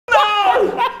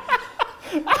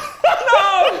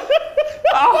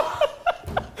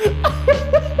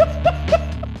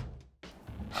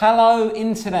Hello,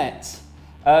 Internet.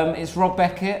 It's Rob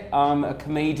Beckett. I'm a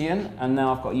comedian, and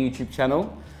now I've got a YouTube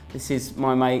channel. This is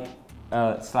my mate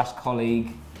slash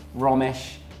colleague,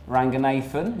 Romesh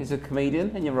Ranganathan, who's a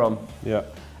comedian, and you're Rom. Yeah.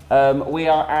 We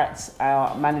are at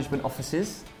our management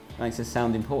offices. Makes us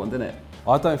sound important, doesn't it?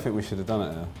 I don't think we should have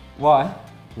done it here. Why?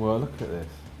 Well, look at this.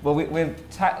 Well,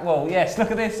 well, yes,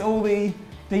 look at this. All the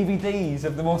DVDs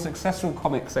of the more successful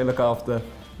comics they look after.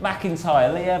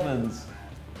 McIntyre, Lee Evans.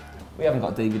 We haven't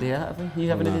got a DVD out, have we? You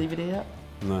having a DVD out?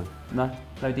 No. No?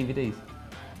 No DVDs?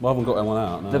 Well, I haven't got one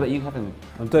out, no. No, but you haven't.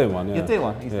 I'm doing one, yeah. You're doing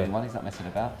one? He's doing one, he's not messing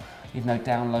about. Even though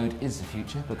download is the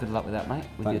future, but good luck with that, mate,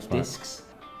 with Thanks, your discs.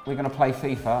 We're going to play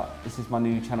FIFA. This is my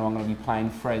new channel. I'm going to be playing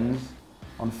friends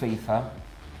on FIFA.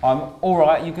 I'm all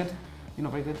right. You good? You're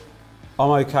not very good?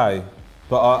 I'm okay,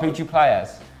 but Who do you play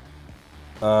as?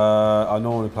 I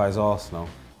normally play as Arsenal.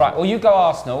 Right, well, you go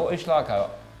Arsenal. Who shall I go?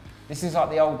 This is like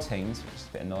the old teams, which is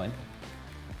a bit annoying.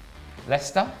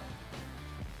 Leicester?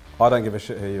 I don't give a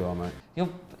shit who you are, mate. You're,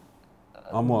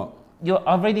 I'm what?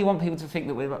 I really want people to think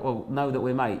that know that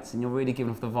we're mates, and you're really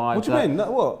giving off the vibe. What do you mean?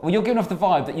 What? Well, you're giving off the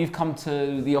vibe that you've come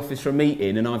to the office for a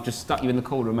meeting, and I've just stuck you in the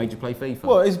corner and made you play FIFA.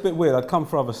 Well, it's a bit weird. I'd come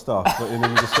for other stuff, but then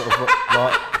you just sort of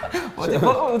like...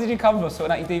 What did you come for?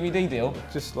 Sorting out your DVD deal?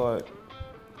 Just like...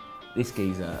 This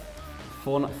geezer.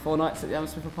 Four nights at the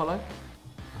Hammersmith Apollo?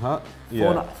 Huh?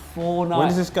 Yeah. Four nights. When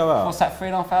does this go out? What's that,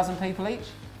 3,500 people each?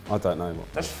 I don't know.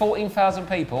 What. That's 14,000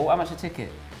 people. How much a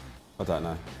ticket? I don't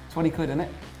know. 20 quid, isn't it?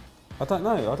 I don't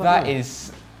know. I don't know. That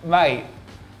is, mate,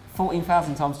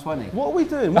 14,000 times 20. What are we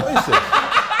doing? What is this?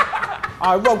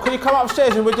 Alright, Rob, can you come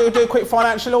upstairs and we'll do a quick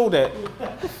financial audit?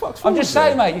 What the fuck's wrong I'm just with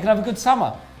saying, you? mate, you can have a good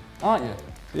summer, aren't you?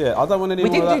 Yeah, I don't want any We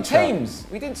more of didn't that do chat. teams.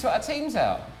 We didn't sort our teams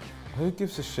out. Who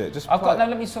gives a shit? Just No,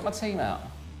 let me sort my team out.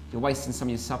 You're wasting some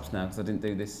of your subs now because I didn't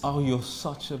do this. Oh, you're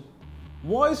such a...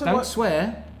 Why is it Don't like...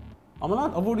 swear. I'm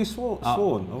allowed... I've already sworn. I've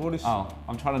already... Oh,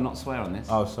 I'm trying to not swear on this.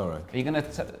 Oh, sorry. Are you going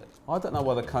to... I don't know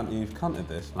why the cunt you've cunted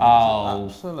this. Man. Oh.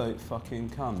 It's an absolute fucking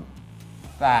cunt.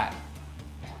 That.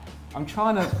 I'm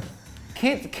trying to...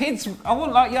 Kids, I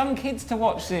want like young kids to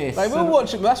watch this. They will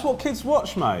watch it. That's what kids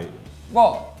watch, mate.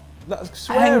 What? That's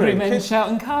swearing. Angry men kids, shout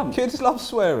and come. Kids love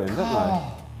swearing, don't they?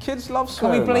 Kids love Can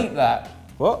swearing. we bleep mate. that?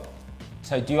 What?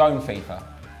 So do you own FIFA?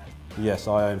 Yes,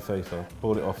 I own FIFA.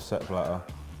 Bought it off Set Blatter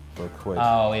for £1.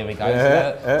 Oh, here we go.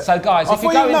 Yeah, So guys, if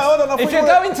you're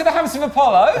going to the Hammersmith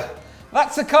Apollo,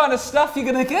 that's the kind of stuff you're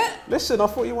going to get. Listen, I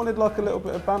thought you wanted like a little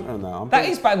bit of banter in there. That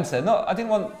is banter. I didn't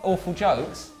want awful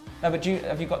jokes. No, but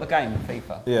have you got the game,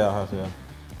 FIFA? Yeah, I have, yeah.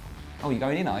 Oh, you're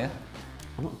going in, are you?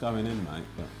 I'm not going in, mate,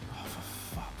 but...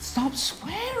 Stop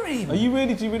swearing! Do you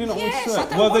really not want to swear? I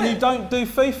don't Well, want then you don't do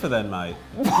FIFA then, mate.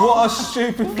 What a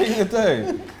stupid thing to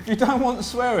do. If you don't want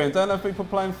swearing, don't have people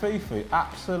playing FIFA.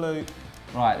 Absolute...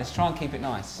 Right, let's try and keep it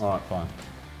nice. All right, fine.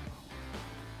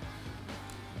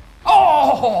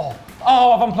 Oh!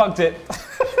 Oh, I've unplugged it.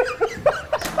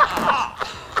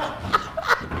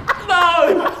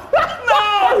 No!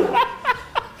 No!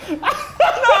 No!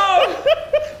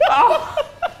 Oh!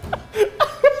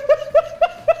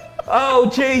 Oh,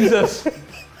 Jesus! This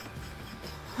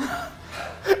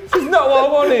is not what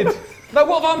I wanted. No,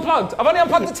 what have I unplugged? I've only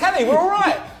unplugged the telly. We're all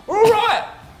right. We're all right.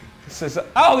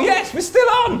 Oh, yes, we're still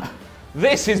on.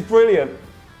 This is brilliant.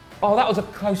 Oh, that was a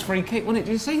close free kick, wasn't it?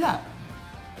 Did you see that?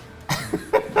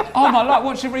 Oh, my luck.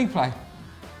 Watch the replay.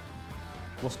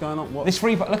 What's going on? What? This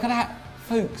replay. Look at that.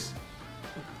 Fuchs.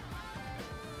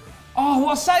 Oh,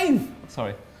 what a save.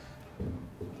 Sorry.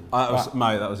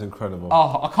 Mate, that was incredible.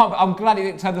 Oh, I can't. I'm glad he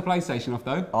didn't turn the PlayStation off,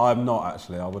 though. I'm not,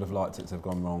 actually. I would have liked it to have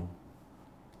gone wrong.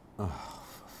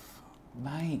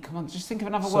 Mate, come on, just think of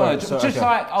another word. Just okay.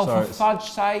 like, oh, Sorry, for fudge's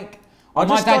sake. Oh,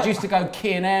 my dad used to go,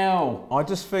 K&L. I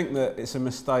just think that it's a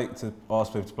mistake to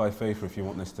ask people to play FIFA if you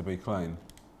want this to be clean.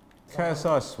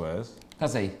 KSI swears.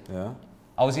 Does he? Yeah.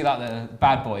 Oh, was he like the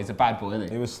bad boy? He's a bad boy, isn't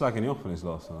he? He was slagging you off in his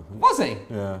last one, I think. Was he?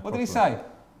 Yeah. What did he say?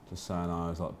 Just saying, oh,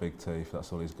 he's like big teeth,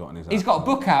 that's all he's got in his He's got a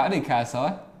book out, hasn't he,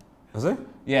 KSI? Has he?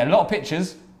 Yeah, a lot of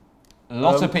pictures. A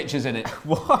lot of pictures in it.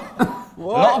 What? A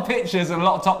lot of pictures and a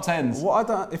lot of top tens. What I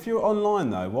don't, if you're online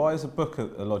though, why is a book a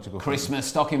logical Christmas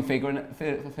stocking filler,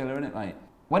 innit, mate?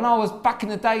 When I was back in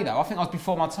the day though, I think I was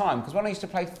before my time, because when I used to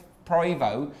play Pro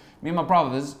Evo, me and my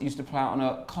brothers used to play out on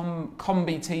a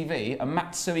combi TV, a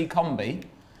Matsui combi,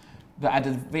 that had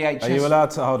a VHS. Are you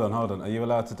allowed to, hold on, are you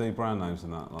allowed to do brand names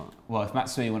and that? Like? Well, if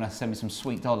Matsui want to send me some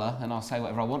sweet dollar, then I'll say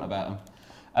whatever I want about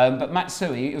them. But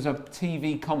Matsui, it was a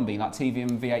TV combi, like TV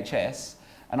and VHS,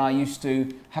 and I used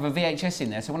to have a VHS in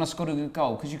there, so when I scored a good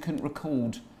goal, because you couldn't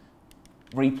record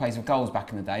replays of goals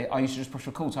back in the day, I used to just push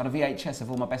record, so I had a VHS of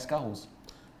all my best goals.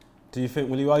 Do you think,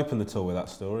 will you open the tour with that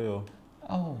story, or?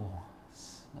 Oh,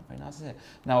 Not very nice, is it?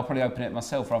 Now I'll probably open it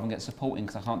myself rather than get supporting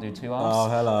because I can't do 2 halves. Oh,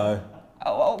 hello.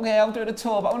 Oh, yeah, I'll do the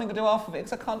tour, but I'm only going to do half of it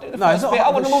because I can't do the No, first bit.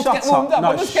 I want them all to get warmed up.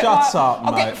 No, shut up,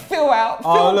 I'll mate. get Phil out.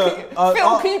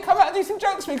 Phil, can you come out and do some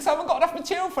jokes for me because I haven't got enough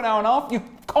material for an hour and a half? You're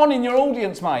conning your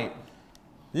audience, mate.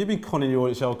 You've been conning your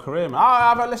audience your whole career, mate.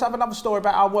 Let's have another story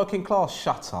about our working class.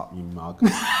 Shut up, you mug.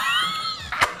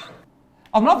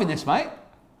 I'm loving this, mate.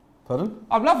 Pardon?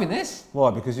 I'm loving this. Why?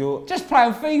 Because you're... Just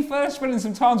playing FIFA, spending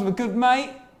some time with a good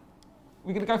mate.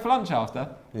 We're going to go for lunch after?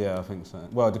 Yeah, I think so.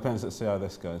 Well, it depends. Let's see how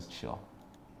this goes. Sure.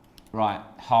 Right,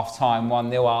 half time,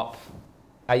 1-0 up.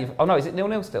 Oh no, is it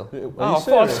 0-0 still? Are you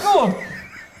serious? I thought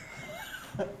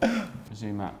I'd scored.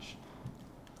 Resume match.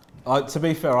 To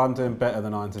be fair, I'm doing better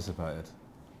than I anticipated.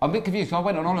 I'm a bit confused because I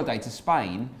went on holiday to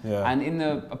Spain and in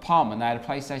the apartment they had a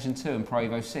PlayStation 2 and Pro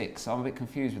Evo 6. So I'm a bit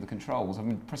confused with the controls. I've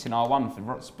been pressing R1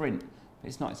 for sprint, but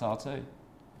it's not, it's R2.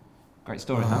 Great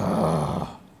story, huh?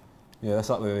 Yeah, that's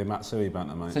like the Matsui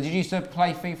banter, mate. So did you used to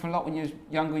play FIFA a lot when you were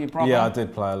younger with your brother? Yeah, I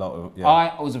did play a lot. Yeah.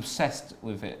 I was obsessed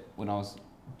with it when I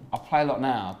play a lot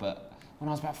now, but when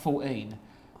I was about 14,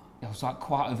 I was like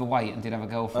quite overweight and didn't have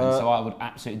a girlfriend, so I would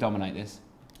absolutely dominate this.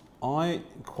 I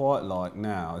quite like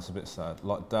now, it's a bit sad,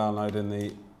 like downloading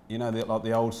the, you know, like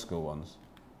the old school ones.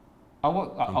 Oh,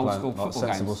 what? Like old school football games?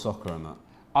 Sensible Soccer and that.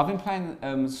 I've been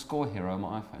playing Score Hero on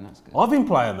my iPhone, that's good. I've been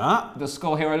playing that. The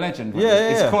Score Hero Legend? Yeah, yeah.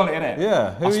 It's quality, isn't it?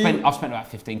 Yeah. I've spent about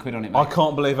 15 quid on it, mate. I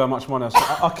can't believe how much money I've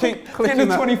spent. I keep clicking in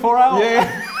the 24 hours?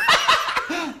 Yeah.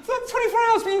 24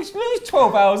 hours, but you lose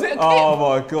 12 hours. Oh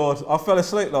my God. I fell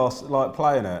asleep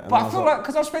playing it. But I feel like,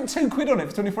 because I've spent 2 quid on it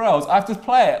for 24 hours, I have to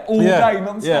play it all day,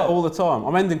 non-stop. Yeah, all the time.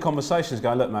 I'm ending conversations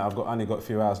going, look mate, I've only got a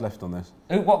few hours left on this.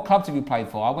 What clubs have you played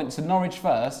for? I went to Norwich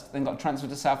first, then got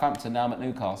transferred to Southampton, now I'm at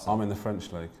Newcastle. I'm in the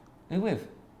French league. Who with?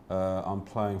 I'm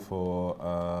playing for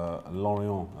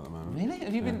Lorient at the moment. Really?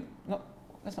 Have you been...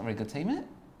 That's not a very good team, is it?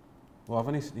 Well, I've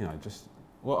only, you know, just...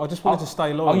 Well, I just wanted to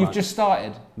stay loyal. Oh, you've just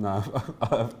started? No,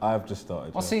 I have just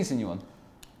started. What season are you on?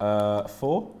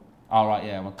 4. Oh, right,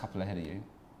 yeah, I'm a couple ahead of you.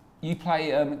 You play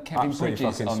Kevin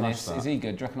Bridges on this. Is he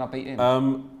good? Do you reckon I'll beat him?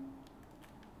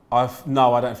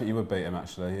 No, I don't think you would beat him,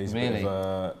 actually. He's really? A bit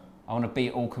of I want to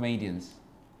beat all comedians.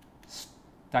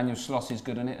 Daniel Sloss is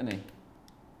good on it, isn't he?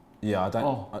 Yeah, I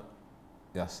don't...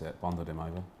 that's it, bundled him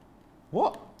over.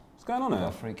 What? What's going on here?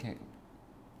 A free kick.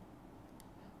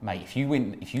 Mate, if you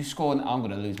win, if you score, I'm going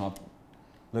to lose my...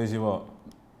 Lose you what?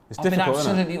 It's I've difficult, been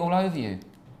absolutely all over you.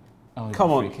 Oh,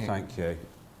 come on, thank you.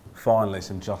 Finally,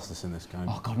 some justice in this game.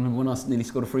 Oh God, remember when I nearly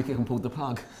scored a free kick and pulled the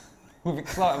plug? With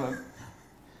excitement.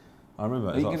 I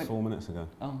remember, it was like 4 minutes ago.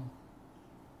 Oh.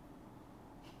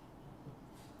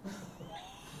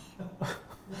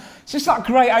 It's just like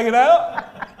great hanging out.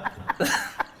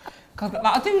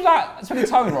 I do like spending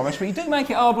time with Romesh, but you do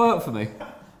make it hard work for me.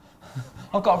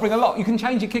 I've got to bring a lot. You can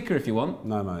change your kicker if you want.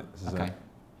 No, mate. This is okay. It.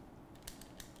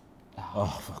 Oh,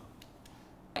 fuck.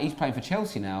 He's playing for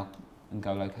Chelsea now,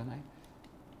 N'Golo Kante.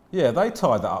 Yeah, they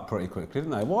tied that up pretty quickly,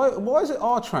 didn't they? Why is it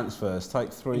our transfers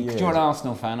take 3 years? You're an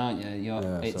Arsenal fan, aren't you?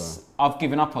 Yeah, I've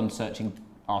given up on searching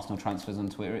Arsenal transfers on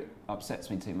Twitter. It upsets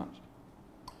me too much.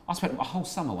 I spent a whole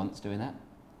summer once doing that.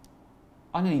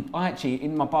 I actually,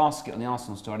 in my basket on the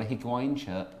Arsenal store, I had a Higuain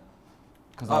shirt.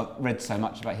 Because I read so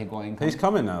much about Higuain. He's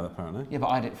coming now, apparently. Yeah, but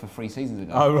I had it for 3 seasons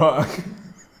ago. Oh, right.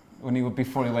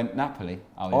 Before he went Napoli.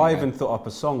 Oh, I even thought up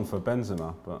a song for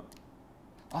Benzema, but...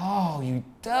 Oh, you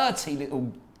dirty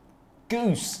little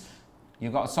goose.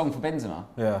 You got a song for Benzema?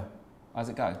 Yeah. How's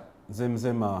it go? Zim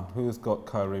Zimmer, who's got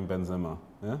Karim Benzema?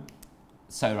 Yeah?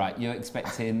 So, right, you're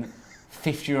expecting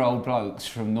 50-year-old blokes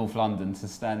from North London to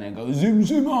stand there and go, Zim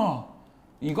Zimmer!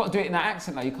 You've got to do it in that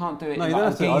accent, though. You can't do it in like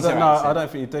a geezer accent. I don't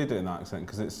think you do it in that accent,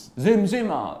 because it's... Zim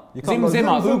Zimmer. Zim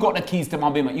Zimmer, who got the keys to my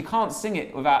bimmer? You can't sing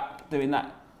it without doing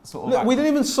that sort of... Look, we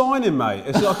didn't even sign him, mate.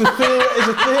 It's like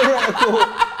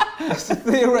it's a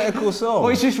theoretical song.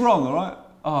 Well, it's just wrong, all right?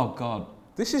 Oh, God.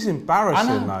 This is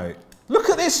embarrassing, mate. Look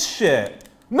at this shit.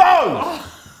 No!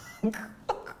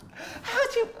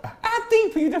 How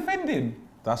deep are you defending?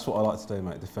 That's what I like to do,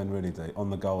 mate. Defend really deep, on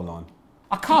the goal line.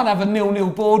 I can't have a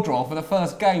 0-0 board draw for the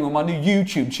first game on my new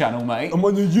YouTube channel, mate. I'm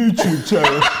on the YouTube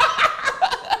channel.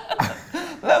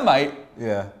 Look, mate.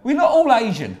 Yeah. We're not all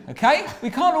Asian, okay? We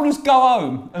can't all just go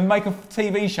home and make a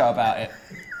TV show about it.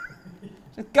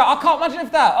 I can't imagine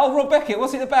if that. Oh, Rob Beckett,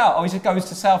 what's it about? Oh, he just goes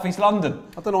to South East London.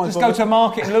 I don't know. Just go to a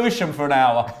market in Lewisham for an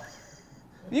hour.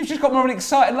 You've just got more of an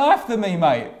exciting life than me,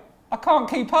 mate. I can't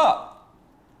keep up.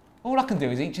 All I can do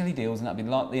is eat jelly deals and that'll be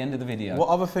like the end of the video. What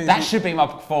other things? That should be my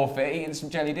forfeit, eating some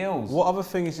jelly deals. What other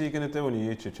things are you going to do on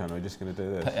your YouTube channel? Are you just going to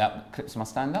do this? Put up clips of my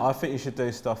stand-up. I think you should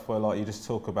do stuff where like you just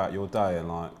talk about your day and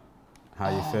like how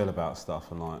you feel about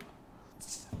stuff and like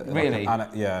Really?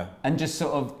 Yeah. And just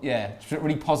sort of, yeah,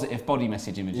 really positive body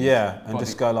message images. Yeah, and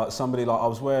just go like, somebody like, I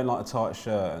was wearing like a tight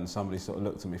shirt and somebody sort of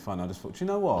looked at me funny. I just thought, do you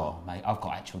know what? Oh, mate, I've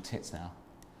got actual tits now.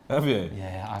 Have you?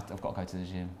 Yeah, I've got to go to the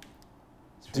gym.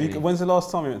 When's the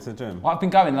last time you went to the gym? Well, I've been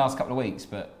going the last couple of weeks,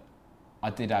 but I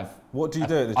did have... What do you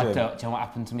do at the gym? Do you know what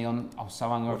happened to me I was so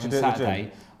hungover on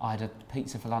Saturday, I had a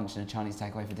pizza for lunch and a Chinese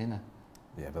takeaway for dinner.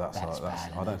 Yeah, but that's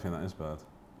bad, I don't think that is bad.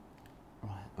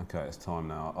 Right. Okay, it's time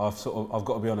now. I've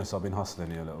got to be honest, I've been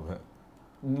hustling you a little bit.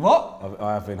 What?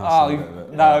 I have been hustling a little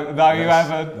bit. No, you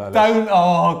haven't. Don't.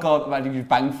 Oh, God, imagine you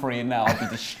bang free and now I'd be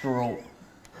distraught.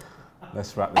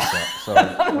 Let's wrap this up.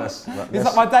 Sorry. It's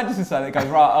like my dad used to say, that goes,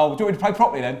 right, oh, do you want me to play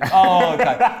properly then? Oh,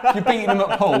 okay. You're beating him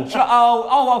at pool. Okay,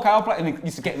 I'll play. And he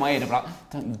used to get in my head, I'd be like,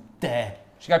 don't you dare.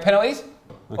 Should we go penalties?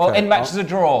 Okay. Or end match as a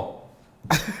draw?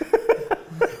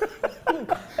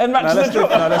 End match as a draw?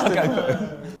 No, let's do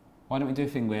Why don't we do a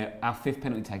thing where our fifth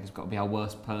penalty taker's got to be our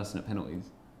worst person at penalties?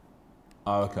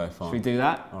 Oh, okay, fine. Should we do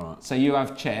that? All right. So you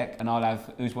have Czech and I'll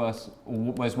have who's worse, or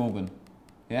where's Morgan?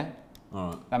 Yeah?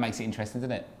 All right. That makes it interesting,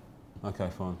 doesn't it? Okay,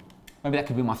 fine. Maybe that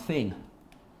could be my thing.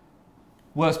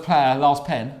 Worst player, last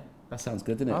pen. That sounds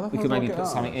good, doesn't it? We could maybe put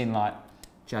something in like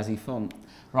jazzy font.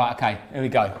 Right, okay, here we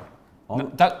go.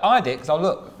 No, don't hide it, because I'll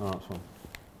look. All right, fine.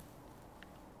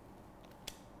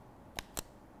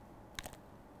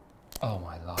 Oh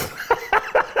my life.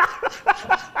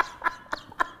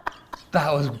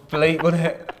 That was bleak, wasn't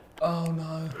it? Oh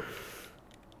no.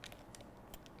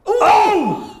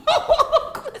 Oh!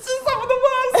 Oh! This is some of the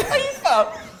worst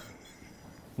FIFA!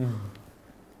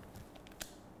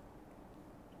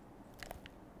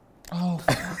 Oh,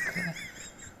 fuck.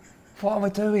 What am I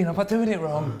doing? Am I doing it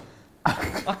wrong?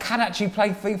 I can actually play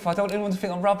FIFA. I don't want anyone to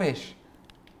think I'm rubbish.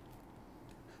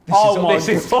 This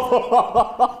is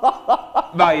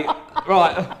God. Mate,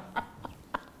 right.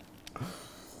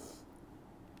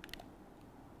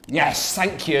 Yes,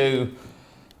 thank you.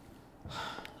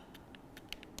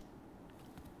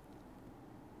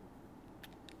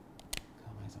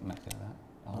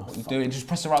 What are you doing? Just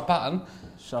press the right button.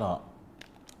 Shut up.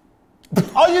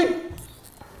 Are you?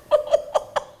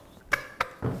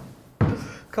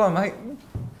 Come on, mate.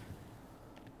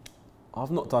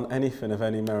 I've not done anything of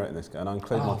any merit in this game, and I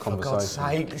include my conversation. For God's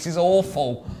sake, this is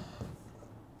awful.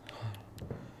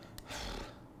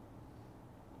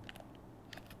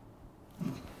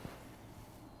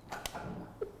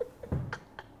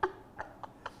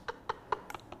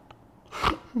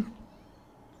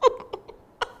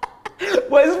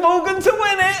 Where's Morgan to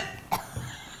win it?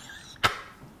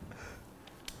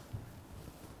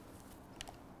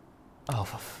 Oh,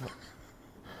 for fuck.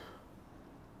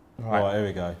 Right, here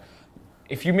we go.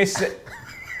 If you miss it...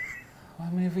 How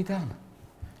many have we done?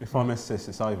 If I miss this,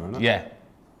 it's over, isn't it? Yeah.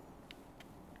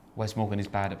 Wes Morgan is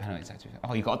bad at penalties, actually.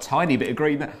 Oh, you got a tiny bit of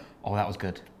green there. Oh, that was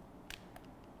good.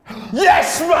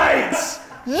 Yes, mate!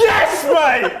 Yes,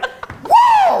 mate!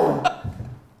 Woo!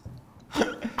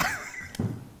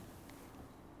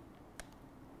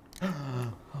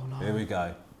 Oh, no. Here we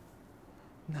go.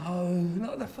 No,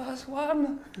 not the first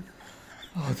one.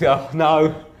 Oh, dear,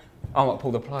 no. I might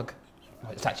pull the plug. Oh,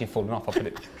 it's actually fallen off. I'll put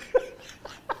it.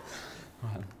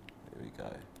 Right. Here we go.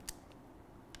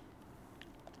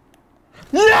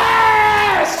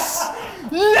 Yes!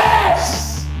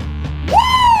 Yes! Woo!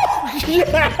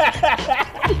 Yeah!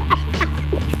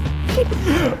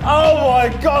 Oh my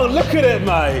God, look at it,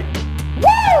 mate!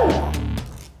 Woo!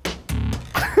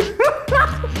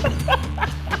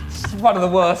 It's one of the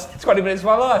worst 20 minutes of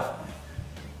my life.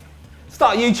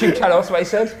 Start a YouTube channel, that's what he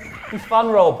said. Be fun,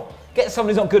 Rob. Get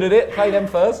somebody who's not good at it, play them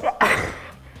first.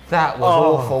 That was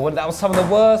awful. That was some of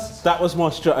the worst. That was my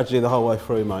strategy the whole way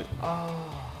through, mate. Oh.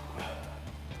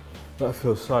 That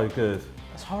feels so good.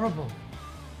 That's horrible.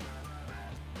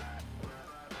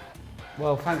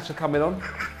 Well, thanks for coming on.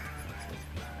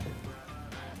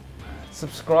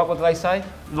 Subscribe, what do they say?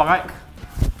 Like,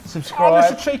 subscribe.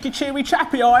 I'm just a cheeky, cheery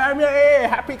chappy, I am, yeah,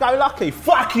 happy-go-lucky.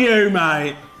 Fuck you,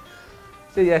 mate.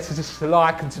 So yeah, so just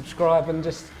like and subscribe and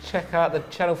just check out the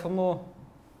channel for more.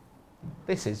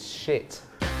 This is shit.